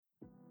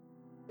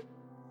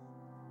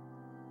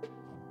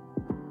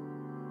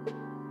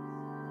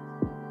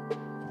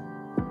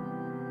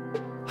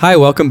Hi,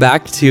 welcome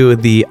back to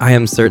the I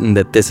Am Certain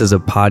That This Is a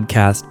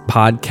Podcast.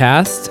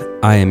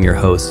 I am your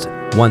host,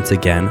 once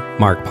again,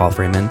 Mark Paul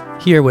Freeman,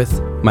 here with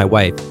my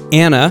wife,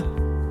 Anna.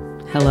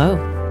 Hello.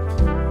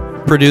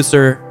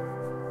 Producer,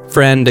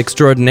 friend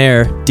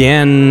extraordinaire,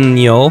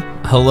 Daniel.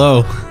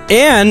 Hello.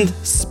 And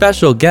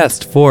special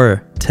guest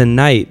for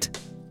today,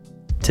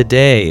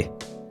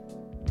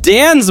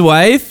 Dan's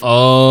wife,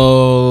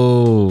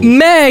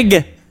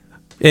 Meg.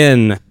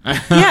 Yeah, they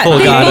both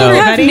Colgado.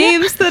 have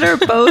names that are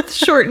both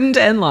shortened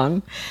and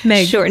long.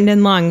 Meg. Shortened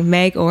and long.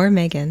 Meg or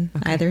Megan.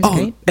 Either is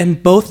great.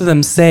 And both of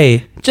them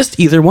say, just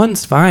either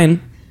one's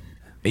fine.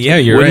 Yeah,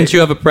 you're Wouldn't right.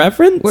 you have a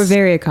preference? We're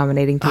very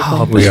accommodating people.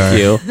 Oh, We thank are.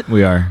 you.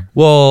 We are.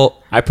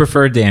 Well, I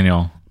prefer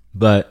Daniel,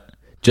 but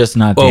just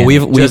not Oh, Danny.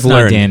 we've just not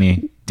learned.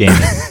 Danny.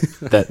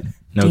 That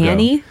no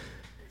Danny? go.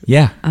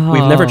 Yeah.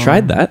 we've never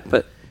tried that,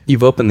 but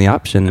you've opened the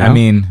option now. I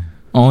mean,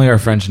 only our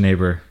French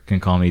neighbor can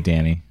call me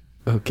Danny.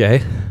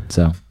 okay.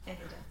 So.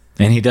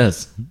 And he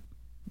does.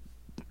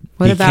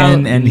 What he about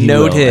can and he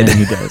Noted. will, and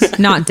he does.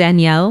 not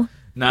Danielle?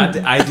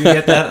 I do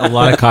get that a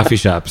lot of coffee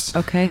shops.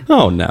 Okay.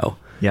 Oh, no.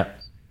 Yep.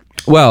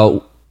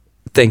 Well,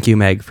 thank you,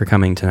 Meg, for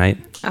coming tonight.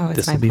 Oh, it's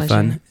This my will be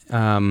pleasure.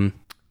 fun.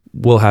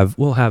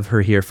 We'll have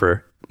her here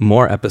for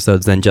more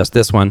episodes than just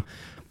this one,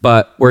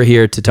 but we're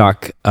here to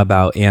talk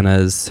about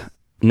Anna's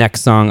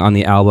next song on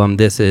the album.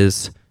 This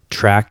is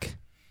track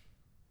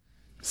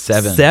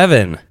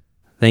 7.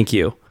 Thank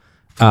you.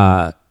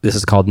 This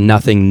is called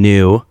Nothing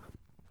New.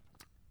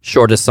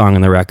 Shortest song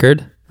on the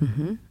record.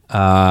 Mm-hmm.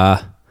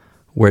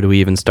 Where do we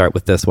even start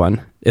with this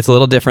one? It's a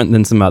little different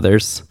than some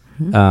others.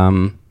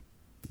 Mm-hmm.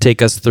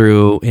 Take us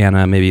through,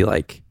 Anna, maybe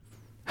like,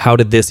 how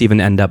did this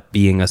even end up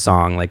being a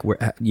song? Like,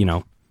 where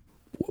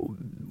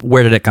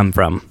did it come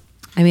from?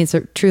 I mean, it's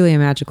truly a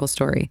magical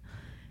story.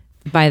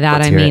 By that,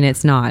 Let's I hear mean it.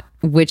 it's not,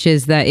 which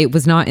is that it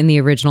was not in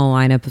the original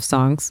lineup of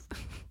songs.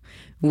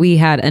 We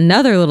had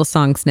another little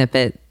song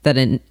snippet that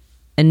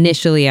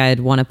initially I had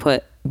wanted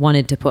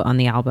to put on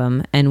the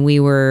album, and we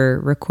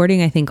were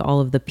recording, I think, all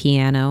of the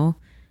piano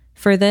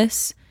for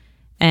this,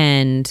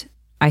 and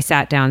I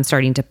sat down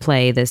starting to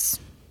play this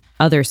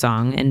other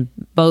song, and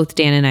both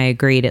Dan and I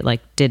agreed it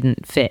like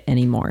didn't fit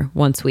anymore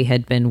once we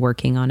had been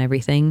working on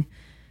everything.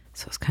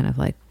 So it's kind of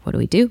like, what do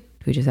we do? Do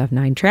we just have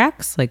 9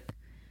 tracks? And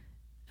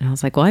I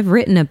was like, well, I've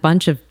written a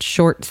bunch of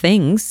short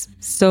things,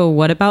 so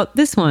what about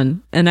this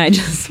one? And I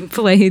just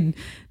played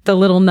the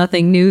little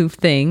Nothing New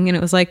thing, and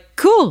it was like,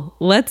 cool,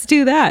 let's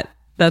do that.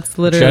 That's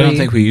literally. Actually, I don't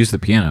think we used the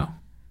piano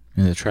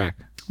in the track.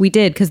 We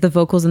did, because the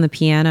vocals and the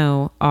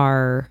piano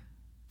are,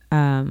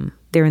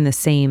 they're in the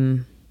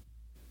same,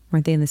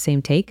 weren't they in the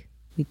same take?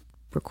 We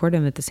recorded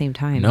them at the same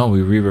time. No,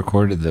 we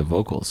re-recorded the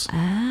vocals.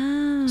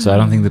 So I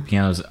don't think the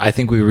piano's. I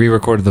think we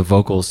re-recorded the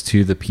vocals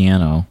to the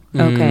piano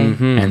Okay.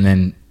 and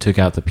then took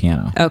out the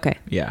piano. Okay.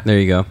 Yeah. There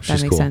you go.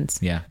 That makes sense.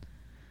 Yeah.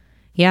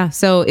 Yeah.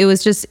 So it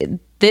was just,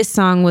 this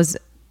song was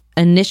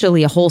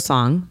initially a whole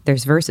song.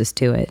 There's verses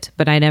to it,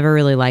 but I never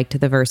really liked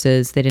the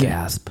verses. They didn't.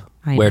 Gasp.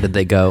 I Where know. did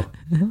they go?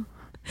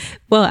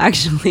 Well,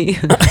 actually,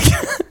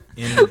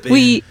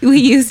 we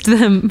used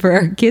them for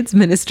our kids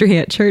ministry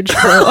at church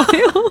for a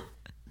while.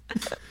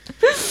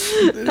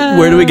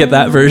 Where do we get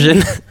that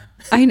version?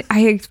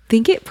 I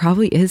think it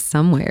probably is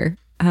somewhere.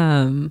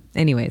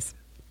 Anyways,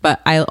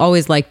 but I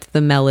always liked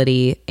the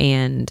melody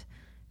and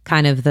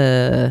kind of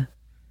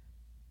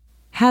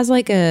has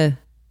like a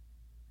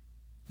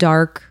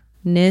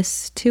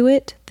darkness to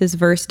it. This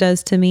verse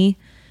does to me.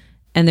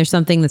 And there's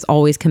something that's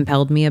always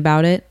compelled me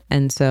about it.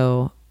 And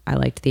so I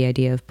liked the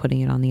idea of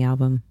putting it on the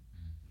album.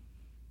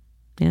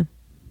 Yeah.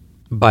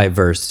 By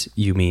verse,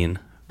 you mean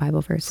Bible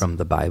verse. from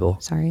the Bible.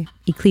 Sorry.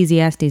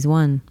 Ecclesiastes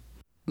 1.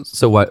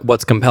 So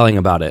what's compelling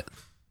about it?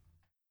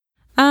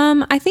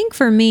 I think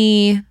for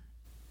me,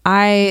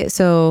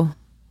 so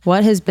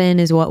what has been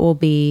is what will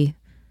be.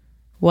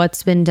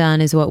 What's been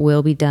done is what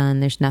will be done.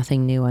 There's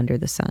nothing new under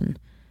the sun.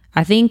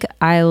 I think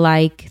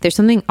there's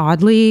something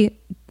oddly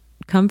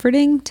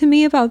comforting to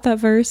me about that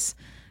verse.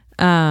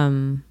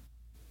 That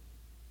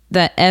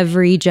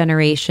every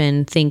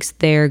generation thinks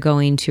they're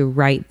going to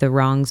right the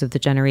wrongs of the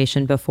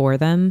generation before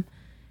them.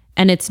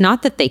 And it's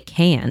not that they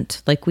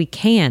can't. Like, we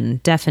can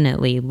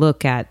definitely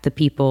look at the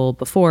people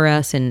before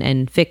us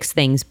and fix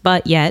things,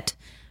 but yet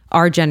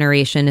our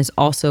generation is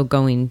also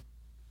going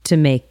to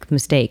make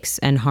mistakes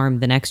and harm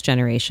the next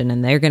generation.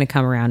 And they're going to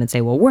come around and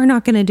say, well, we're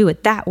not going to do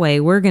it that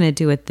way. We're going to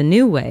do it the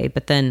new way.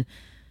 But then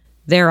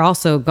they're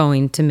also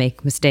going to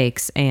make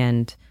mistakes.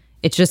 And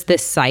it's just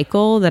this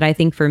cycle that I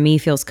think for me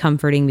feels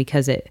comforting,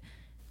 because it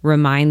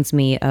reminds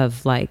me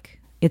of like,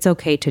 it's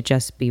okay to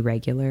just be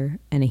regular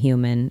and a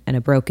human and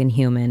a broken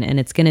human. And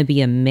it's going to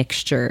be a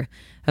mixture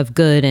of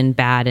good and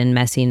bad and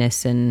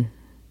messiness and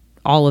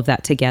all of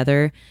that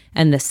together.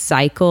 And the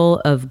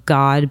cycle of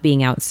God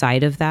being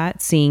outside of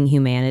that, seeing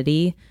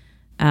humanity.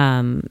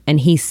 And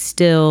he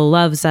still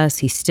loves us.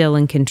 He's still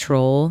in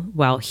control,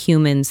 while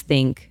humans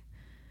think,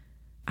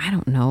 I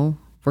don't know,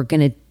 we're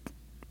going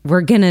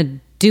to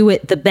do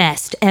it the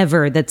best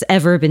ever that's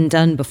ever been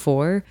done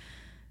before.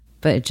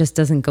 But it just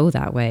doesn't go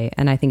that way.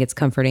 And I think it's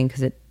comforting,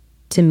 because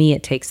to me,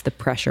 it takes the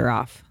pressure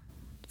off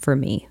for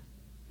me.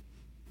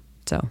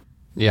 So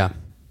Yeah.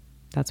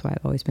 that's why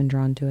I've always been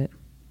drawn to it.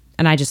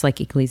 And I just like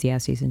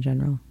Ecclesiastes in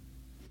general.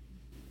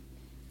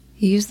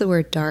 You use the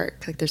word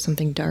dark, like there's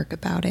something dark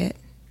about it.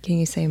 Can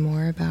you say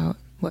more about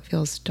what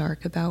feels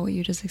dark about what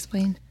you just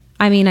explained?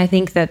 I mean, I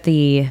think that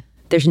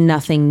there's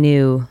nothing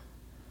new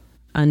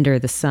under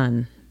the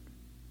sun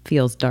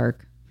feels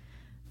dark.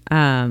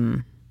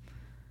 I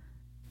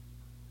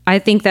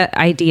think that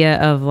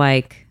idea of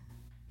like,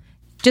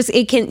 just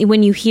it can,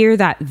 when you hear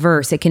that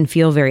verse, it can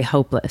feel very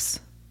hopeless.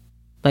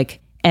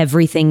 Like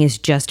everything is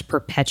just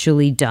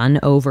perpetually done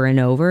over and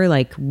over.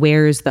 Like,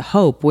 where's the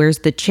hope? Where's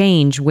the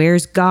change?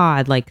 Where's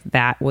God? Like,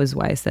 that was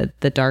why I said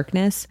the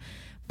darkness.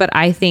 But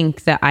I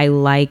think that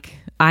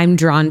I'm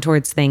drawn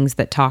towards things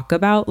that talk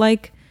about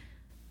like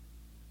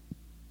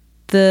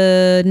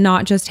the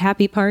not just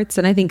happy parts.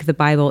 And I think the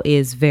Bible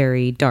is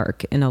very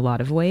dark in a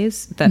lot of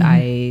ways that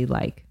I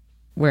like.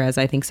 Whereas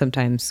I think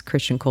sometimes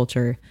Christian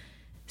culture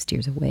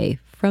steers away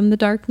from the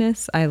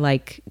darkness. I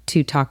like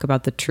to talk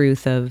about the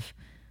truth of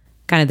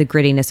kind of the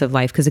grittiness of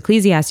life, because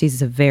Ecclesiastes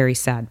is a very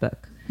sad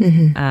book.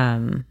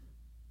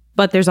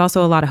 But there's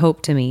also a lot of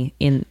hope to me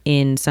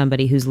in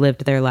somebody who's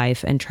lived their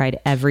life and tried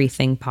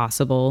everything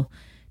possible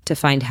to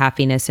find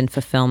happiness and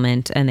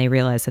fulfillment, and they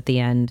realize at the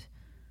end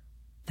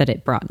that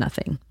it brought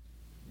nothing.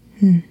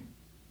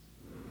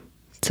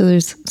 So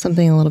there's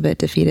something a little bit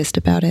defeatist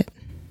about it.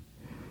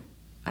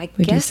 I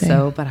you guess say?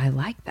 so, but I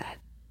like that.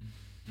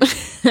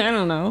 I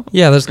don't know.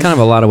 Yeah, there's kind of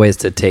a lot of ways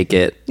to take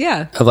it.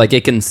 Yeah. Of like,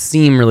 it can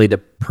seem really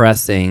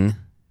depressing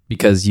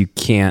because you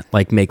can't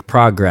like make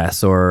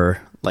progress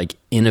or like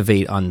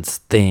innovate on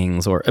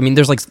things, or I mean,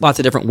 there's like lots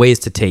of different ways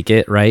to take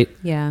it, right?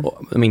 Yeah.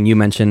 I mean, you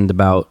mentioned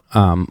about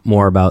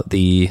more about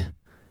the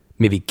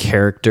maybe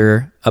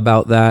character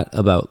about that,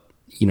 about,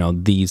 you know,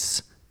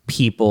 these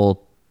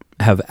people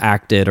have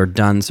acted or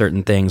done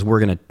certain things. We're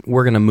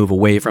gonna move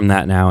away from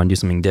that now and do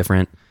something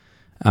different.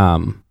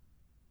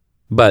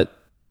 But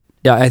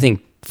yeah, I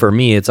think for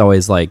me, it's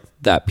always like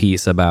that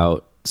piece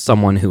about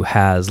someone who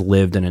has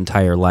lived an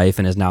entire life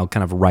and is now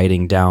kind of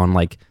writing down,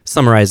 like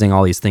summarizing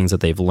all these things that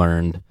they've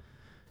learned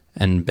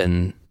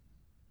and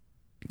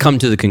come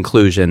to the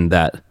conclusion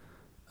that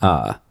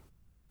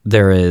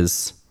there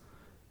is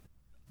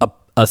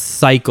a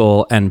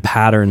cycle and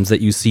patterns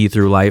that you see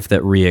through life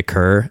that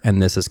reoccur.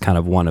 And this is kind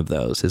of one of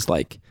those, is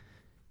like,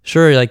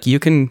 sure, like you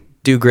can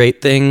do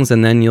great things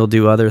and then you'll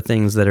do other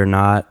things that are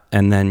not,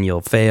 and then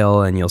you'll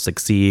fail and you'll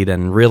succeed.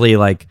 And really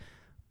like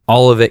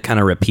all of it kind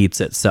of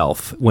repeats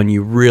itself when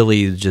you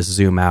really just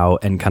zoom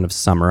out and kind of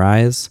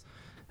summarize.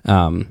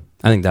 I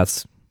think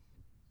that's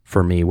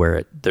for me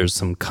where there's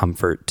some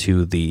comfort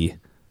to the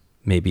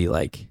maybe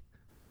like,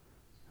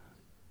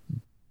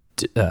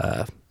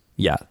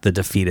 the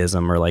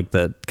defeatism or like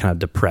the kind of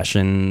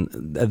depression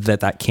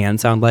that can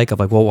sound like, of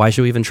like, well, why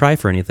should we even try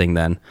for anything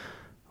then?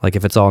 Like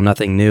if it's all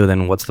nothing new,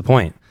 then what's the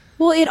point?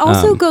 Well, it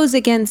also goes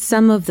against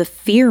some of the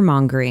fear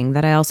mongering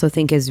that I also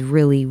think is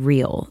really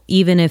real,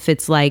 even if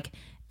it's like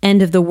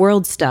end of the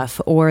world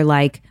stuff, or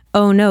like,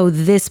 oh no,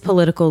 this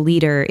political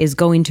leader is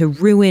going to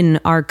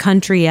ruin our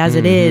country as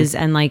it is.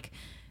 And like,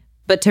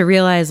 but to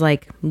realize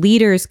like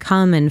leaders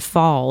come and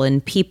fall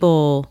and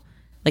people,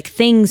 like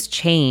things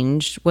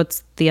change.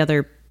 What's the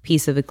other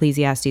piece of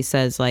Ecclesiastes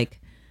says, like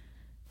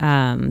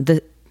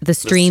the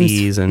streams,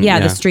 seas and,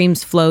 the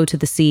streams flow to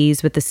the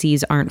seas, but the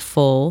seas aren't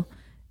full.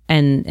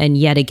 And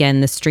yet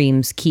again, the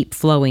streams keep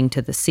flowing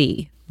to the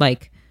sea.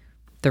 Like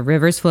the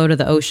rivers flow to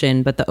the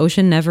ocean, but the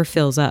ocean never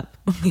fills up.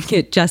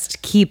 It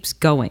just keeps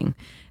going.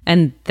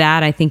 And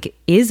that I think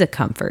is a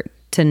comfort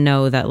to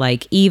know that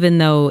like, even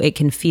though it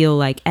can feel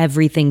like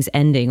everything's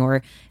ending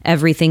or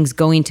everything's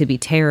going to be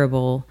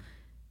terrible,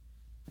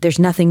 there's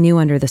nothing new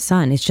under the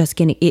sun. It's just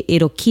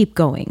it'll keep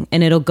going,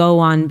 and it'll go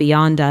on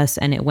beyond us,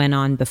 and it went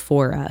on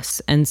before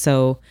us. And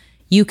so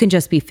you can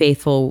just be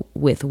faithful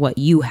with what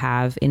you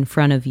have in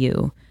front of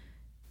you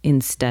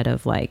instead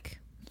of like,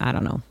 I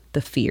don't know,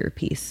 the fear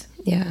piece.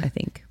 Yeah. I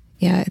think.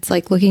 Yeah, it's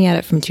like looking at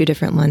it from two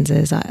different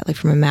lenses, like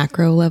from a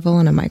macro level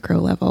and a micro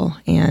level.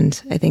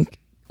 And I think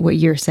what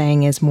you're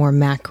saying is more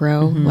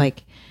macro,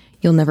 like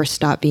you'll never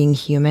stop being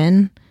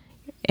human,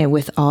 and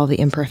with all the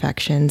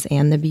imperfections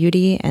and the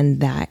beauty, and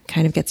that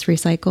kind of gets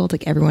recycled.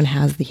 Like everyone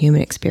has the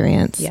human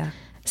experience. Yeah.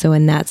 So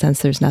in that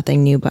sense, there's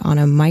nothing new. But on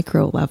a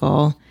micro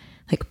level,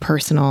 like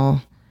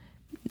personal,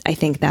 I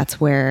think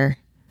that's where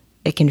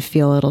it can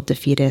feel a little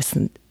defeatist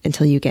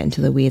until you get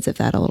into the weeds of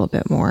that a little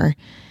bit more.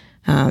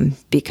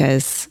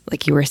 Because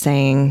like you were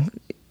saying,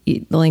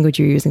 the language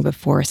you were using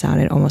before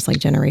sounded almost like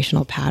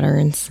generational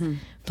patterns.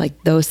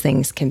 Like those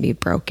things can be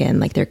broken.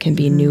 Like there can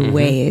be new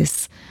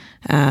ways.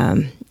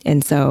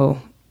 And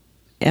so,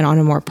 and on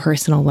a more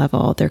personal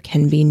level, there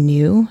can be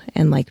new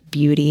and like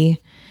beauty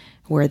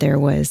where there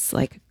was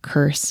like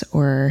curse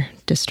or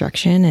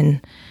destruction,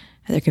 and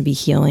there can be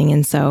healing.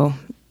 And so,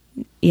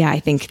 yeah, I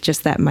think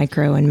just that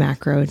micro and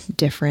macro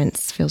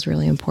difference feels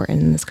really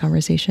important in this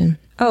conversation.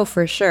 Oh,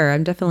 for sure.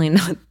 I'm definitely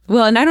not.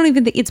 Well, and I don't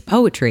even think it's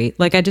poetry.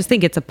 Like, I just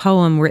think it's a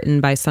poem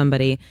written by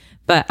somebody.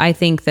 But I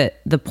think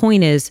that the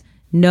point is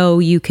no,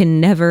 you can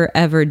never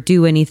ever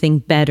do anything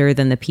better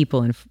than the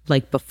people in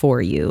like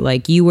before you.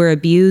 Like you were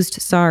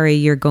abused, sorry,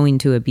 you're going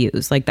to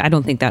abuse. Like I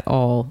don't think that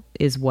all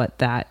is what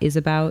that is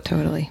about.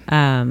 Totally.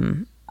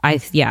 I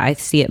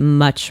see it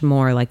much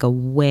more like a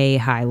way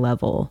high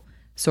level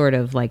sort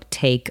of like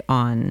take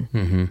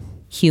on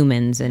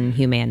humans and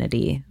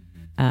humanity.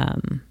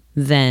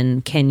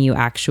 Then can you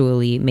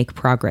actually make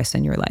progress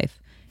in your life?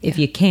 If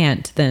you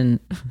can't, then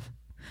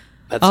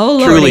That's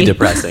Oh, truly Lordy.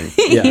 depressing.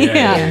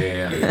 yeah.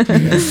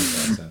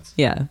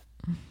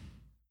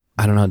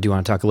 I don't know. Do you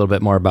want to talk a little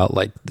bit more about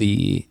like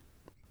the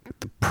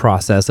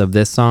process of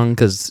this song?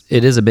 Because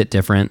it is a bit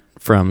different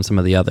from some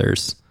of the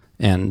others.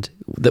 And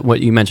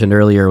what you mentioned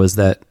earlier was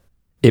that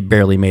it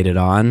barely made it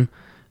on.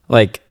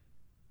 Like,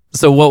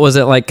 so what was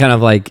it like kind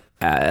of like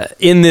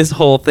in this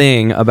whole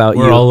thing about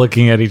We're all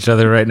looking at each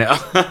other right now.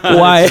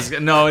 Why?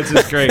 It's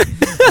just great.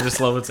 I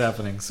just love what's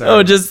happening.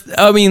 Sorry.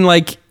 I mean,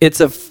 like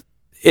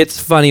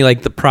it's funny,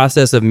 like the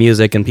process of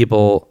music and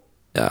people,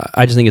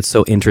 I just think it's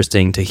so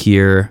interesting to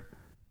hear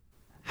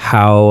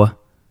how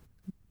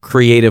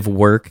creative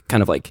work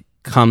kind of like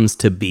comes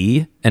to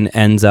be and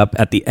ends up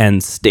at the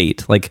end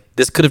state. Like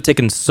this could have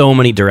taken so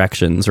many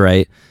directions,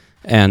 right?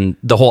 And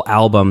the whole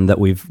album that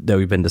we've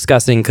been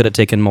discussing could have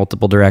taken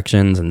multiple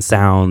directions and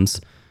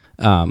sounds.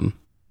 And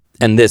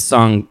this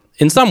song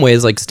in some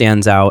ways like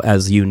stands out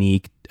as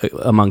unique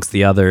amongst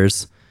the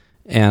others.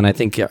 And I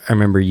think I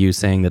remember you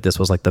saying that this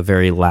was like the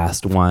very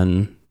last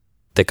one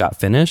that got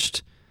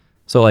finished.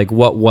 So like,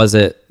 what was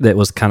it that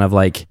was kind of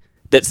like,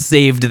 that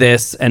saved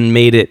this and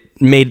made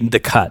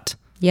the cut?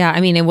 Yeah,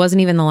 I mean, it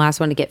wasn't even the last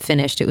one to get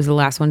finished. It was the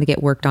last one to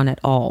get worked on at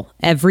all.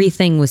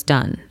 Everything was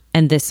done.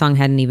 And this song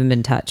hadn't even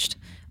been touched.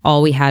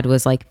 All we had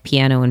was like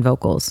piano and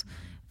vocals.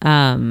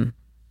 And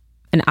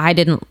I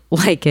didn't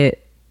like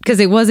it because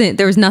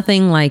there was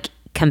nothing like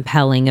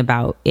compelling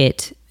about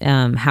it,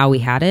 how we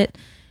had it.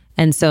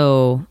 And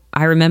so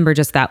I remember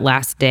just that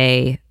last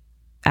day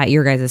at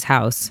your guys'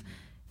 house.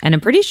 And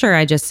I'm pretty sure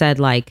I just said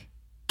like,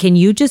 can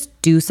you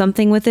just do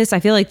something with this? I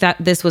feel like that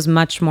this was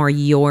much more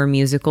your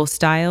musical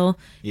style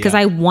because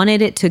I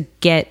wanted it to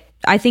get,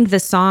 I think the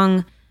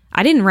song,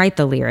 I didn't write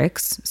the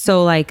lyrics.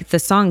 So like the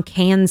song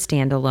can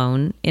stand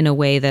alone in a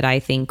way that I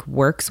think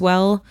works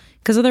well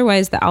because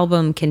otherwise the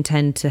album can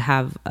tend to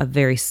have a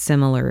very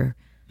similar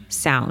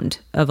sound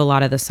of a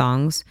lot of the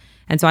songs.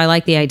 And so I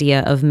like the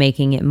idea of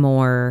making it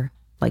more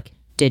like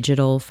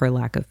digital, for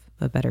lack of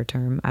a better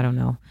term. I don't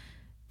know.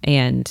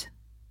 And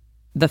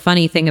the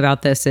funny thing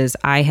about this is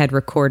I had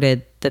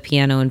recorded the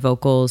piano and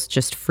vocals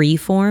just free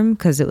form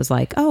because it was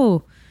like,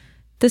 oh,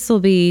 this will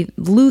be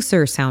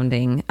looser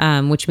sounding,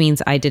 which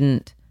means I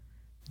didn't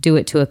do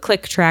it to a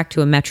click track,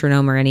 to a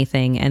metronome or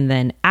anything. And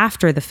then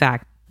after the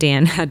fact,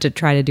 Dan had to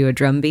try to do a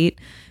drum beat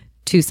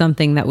to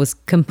something that was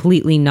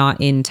completely not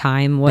in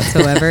time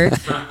whatsoever.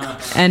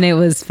 And it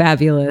was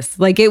fabulous.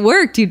 Like it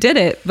worked, you did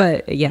it.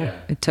 But yeah,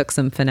 it took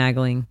some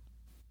finagling.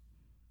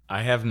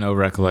 I have no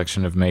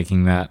recollection of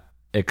making that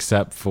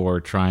except for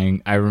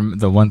trying.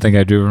 The one thing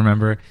I do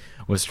remember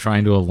was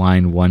trying to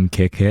align one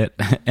kick hit,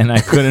 and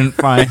I couldn't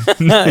find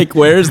like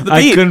where's the beat?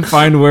 I couldn't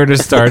find where to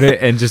start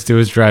it, and just it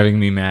was driving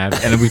me mad.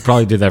 And we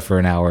probably did that for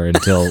an hour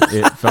until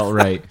it felt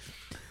right.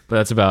 But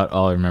that's about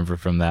all I remember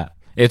from that.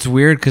 It's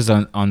weird because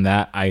on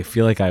that I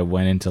feel like I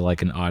went into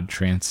like an odd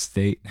trance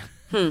state.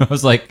 I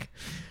was like,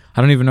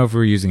 I don't even know if we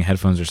were using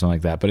headphones or something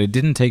like that, but it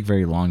didn't take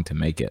very long to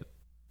make it.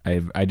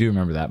 I do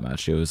remember that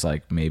much. It was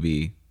like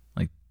maybe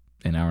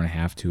an hour and a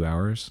half, 2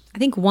 hours. I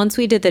think once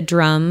we did the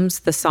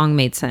drums, the song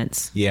made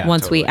sense. Yeah.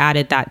 Once totally. we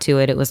added that to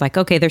it, it was like,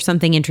 okay, there's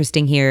something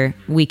interesting here.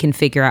 We can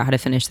figure out how to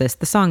finish this.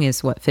 The song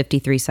is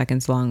 53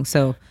 seconds long.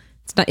 So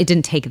it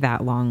didn't take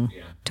that long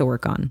to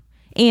work on.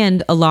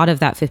 And a lot of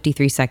that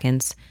 53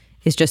 seconds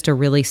is just a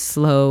really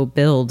slow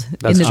build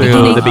in the true.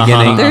 beginning. The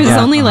beginning. There's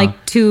only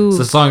like two. So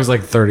the song is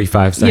like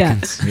 35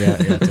 seconds. Yeah,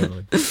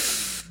 totally.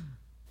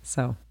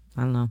 So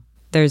I don't know.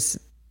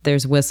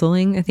 There's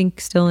whistling, I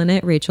think, still in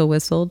it. Rachel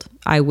whistled.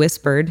 I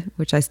whispered,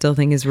 which I still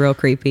think is real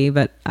creepy,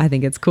 but I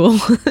think it's cool.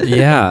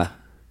 Yeah.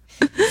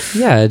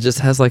 Yeah, it just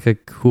has like a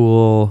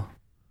cool,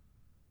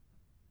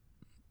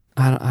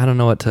 I don't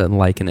know what to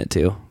liken it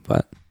to,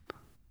 but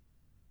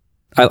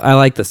I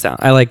like the sound.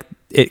 I like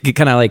it. It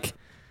kind of like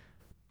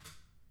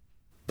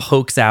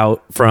pokes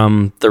out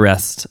from the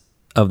rest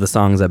of the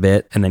songs a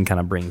bit and then kind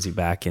of brings you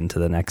back into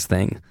the next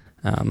thing.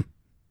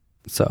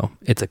 So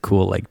it's a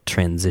cool like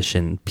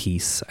transition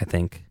piece, I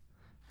think.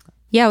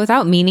 Yeah,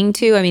 without meaning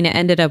to. I mean, it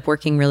ended up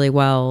working really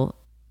well.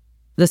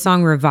 The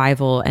song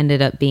Revival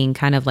ended up being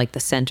kind of like the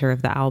center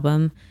of the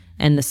album.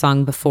 And the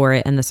song before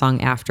it and the song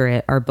after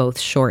it are both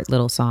short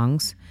little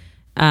songs.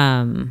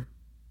 And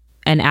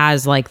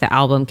as like the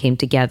album came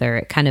together,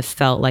 it kind of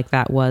felt like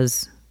that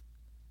was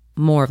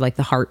more of like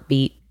the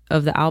heartbeat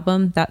of the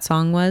album, that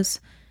song was.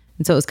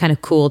 And so it was kind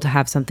of cool to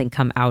have something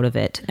come out of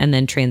it and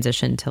then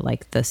transition to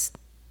like the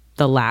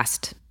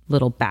last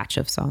little batch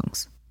of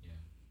songs.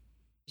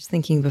 Just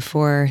thinking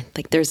before,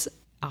 like there's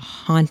a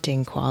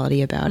haunting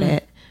quality about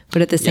it,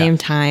 but at the same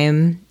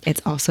time,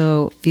 it's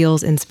also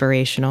feels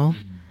inspirational,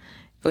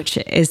 which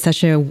is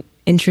such a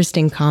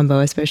interesting combo,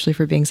 especially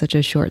for being such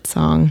a short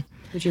song.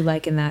 Would you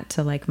liken that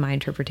to like my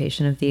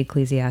interpretation of the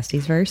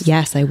Ecclesiastes verse?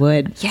 Yes, I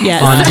would.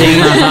 Yes.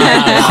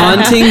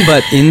 Haunting,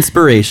 but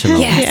inspirational.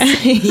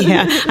 Yes.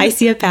 Yeah. I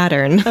see a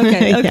pattern.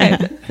 Okay.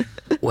 Yeah.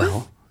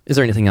 Well, is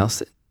there anything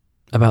else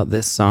about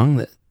this song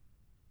that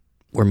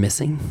we're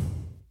missing?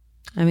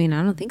 I mean,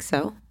 I don't think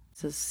so.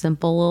 It's a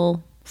simple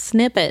little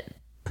snippet.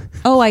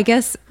 Oh, I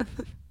guess.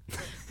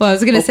 Well, I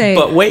was going to say.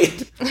 But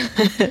wait.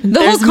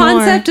 The whole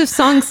concept of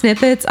song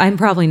snippets, I'm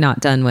probably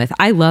not done with.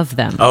 I love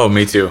them. Oh,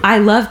 me too. I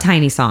love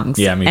tiny songs.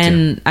 Yeah, me too.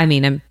 And I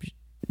mean, I'm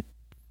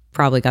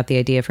probably got the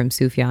idea from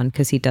Sufjan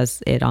because he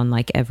does it on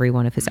like every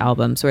one of his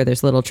albums where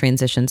there's little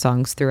transition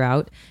songs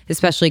throughout,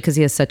 especially because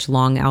he has such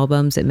long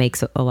albums. It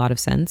makes a lot of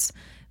sense.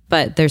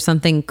 But there's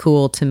something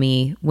cool to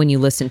me when you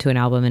listen to an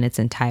album in its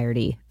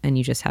entirety and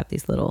you just have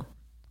these little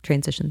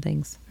transition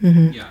things.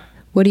 Mm-hmm. Yeah.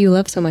 What do you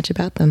love so much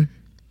about them?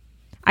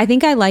 I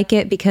think I like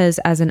it because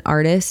as an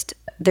artist,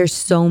 there's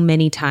so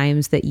many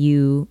times that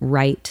you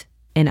write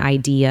an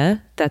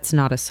idea that's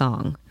not a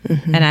song.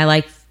 Mm-hmm. And I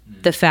like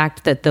the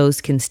fact that those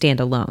can stand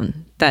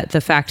alone. That the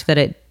fact that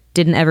it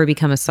didn't ever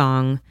become a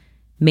song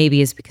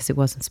maybe is because it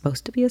wasn't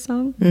supposed to be a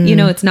song. Mm-hmm. You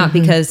know, it's not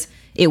because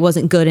it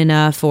wasn't good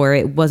enough or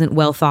it wasn't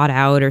well thought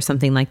out or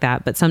something like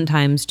that. But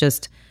sometimes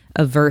just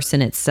a verse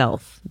in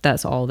itself,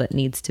 that's all that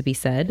needs to be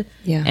said.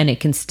 Yeah. And it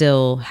can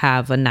still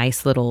have a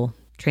nice little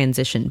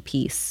transition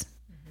piece.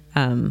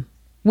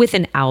 With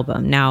an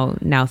album.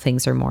 Now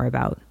things are more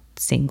about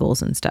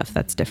singles and stuff.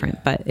 That's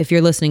different. But if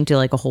you're listening to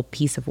like a whole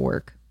piece of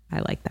work, I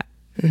like that.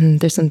 Mm-hmm.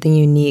 There's something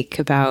unique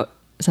about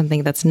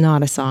something that's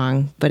not a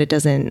song, but it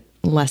doesn't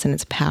lessen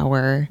its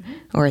power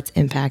or its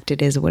impact.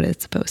 It is what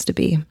it's supposed to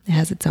be. It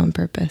has its own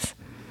purpose.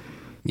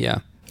 Yeah.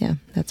 Yeah,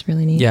 that's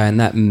really neat. Yeah, and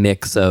that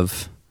mix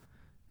of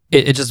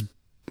it just,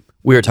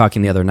 we were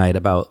talking the other night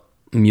about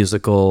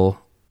musical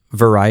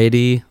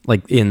variety,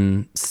 like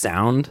in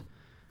sound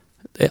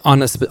on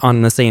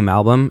the same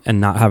album,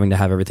 and not having to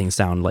have everything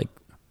sound like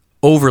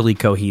overly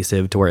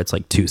cohesive to where it's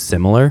like too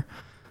similar.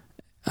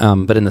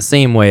 But in the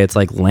same way, it's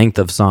like length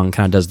of song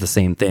kind of does the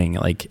same thing.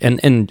 Like,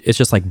 and it's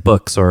just like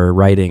books or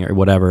writing or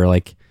whatever,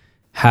 like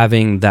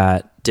having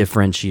that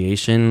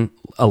differentiation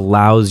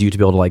allows you to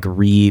be able to like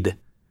read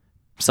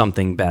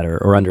something better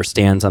or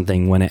understand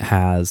something when it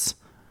has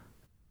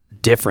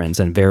difference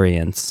and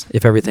variance.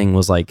 If everything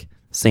was like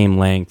same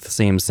length,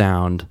 same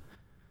sound,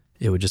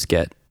 it would just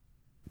get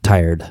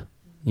tired,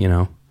 you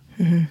know?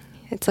 Mm-hmm.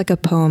 It's like a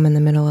poem in the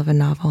middle of a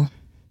novel.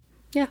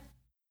 Yeah.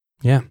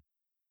 Yeah.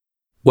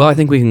 Well, I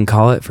think we can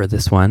call it for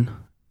this one.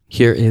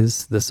 Here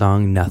is the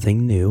song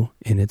Nothing New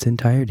in its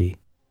entirety.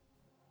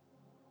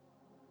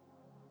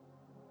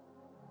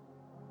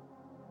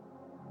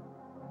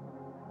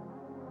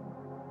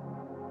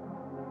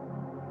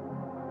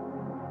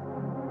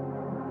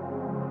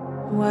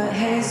 What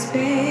has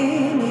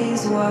been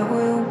is what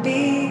will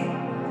be.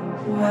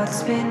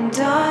 What's been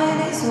done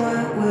is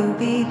what will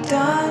be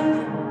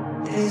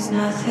done. There's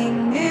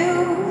nothing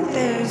new,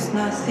 there's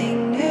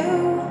nothing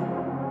new.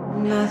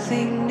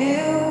 Nothing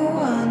new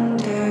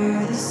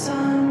under the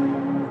sun.